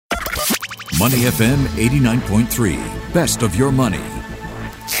Money FM 89.3. Best of your money.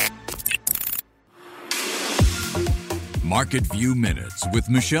 Market View Minutes with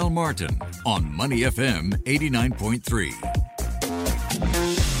Michelle Martin on Money FM 89.3.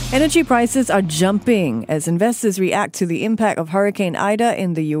 Energy prices are jumping as investors react to the impact of Hurricane Ida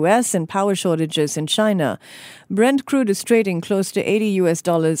in the U.S. and power shortages in China. Brent crude is trading close to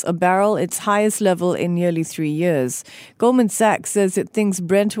 $80 a barrel, its highest level in nearly 3 years. Goldman Sachs says it thinks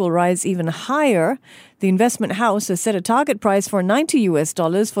Brent will rise even higher. The investment house has set a target price for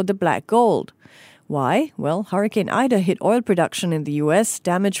 $90 for the black gold. Why? Well, Hurricane Ida hit oil production in the U.S.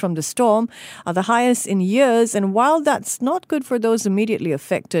 Damage from the storm are the highest in years. And while that's not good for those immediately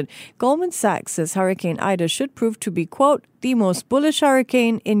affected, Goldman Sachs says Hurricane Ida should prove to be, quote, the most bullish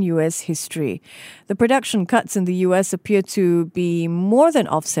hurricane in U.S. history. The production cuts in the U.S. appear to be more than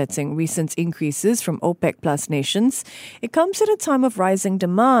offsetting recent increases from OPEC plus nations. It comes at a time of rising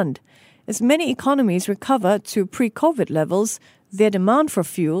demand. As many economies recover to pre-COVID levels, their demand for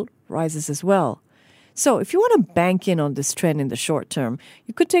fuel rises as well. So if you want to bank in on this trend in the short term,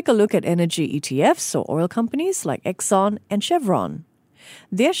 you could take a look at energy ETFs or oil companies like Exxon and Chevron.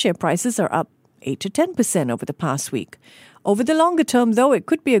 Their share prices are up 8 to 10% over the past week. Over the longer term, though, it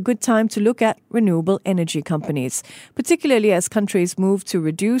could be a good time to look at renewable energy companies, particularly as countries move to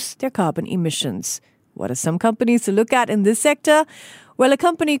reduce their carbon emissions. What are some companies to look at in this sector? Well, a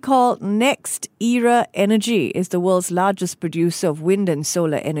company called NextEra Energy is the world's largest producer of wind and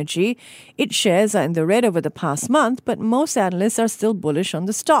solar energy. Its shares are in the red over the past month, but most analysts are still bullish on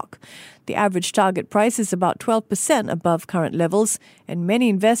the stock. The average target price is about 12% above current levels, and many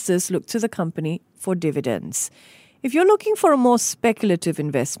investors look to the company for dividends. If you're looking for a more speculative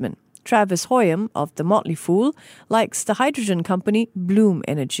investment, Travis Hoyam of The Motley Fool likes the hydrogen company Bloom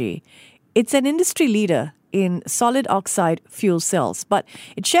Energy. It's an industry leader in solid oxide fuel cells, but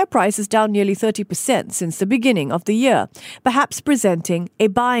its share price is down nearly 30% since the beginning of the year, perhaps presenting a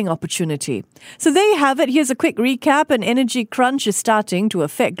buying opportunity. So there you have it. Here's a quick recap. An energy crunch is starting to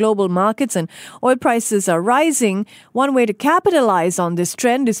affect global markets and oil prices are rising. One way to capitalize on this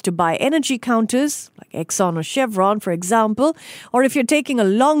trend is to buy energy counters, like Exxon or Chevron, for example. Or if you're taking a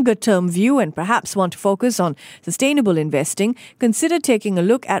longer-term view and perhaps want to focus on sustainable investing, consider taking a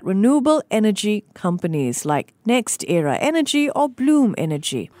look at renewable energy companies like NextEra Energy or Bloom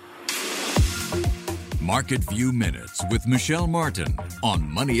Energy. Market View Minutes with Michelle Martin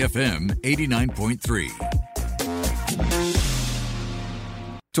on Money FM 89.3.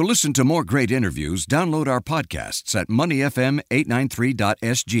 To listen to more great interviews, download our podcasts at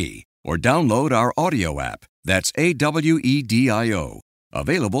moneyfm893.sg or download our audio app. That's AWEDIO.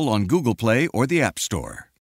 Available on Google Play or the App Store.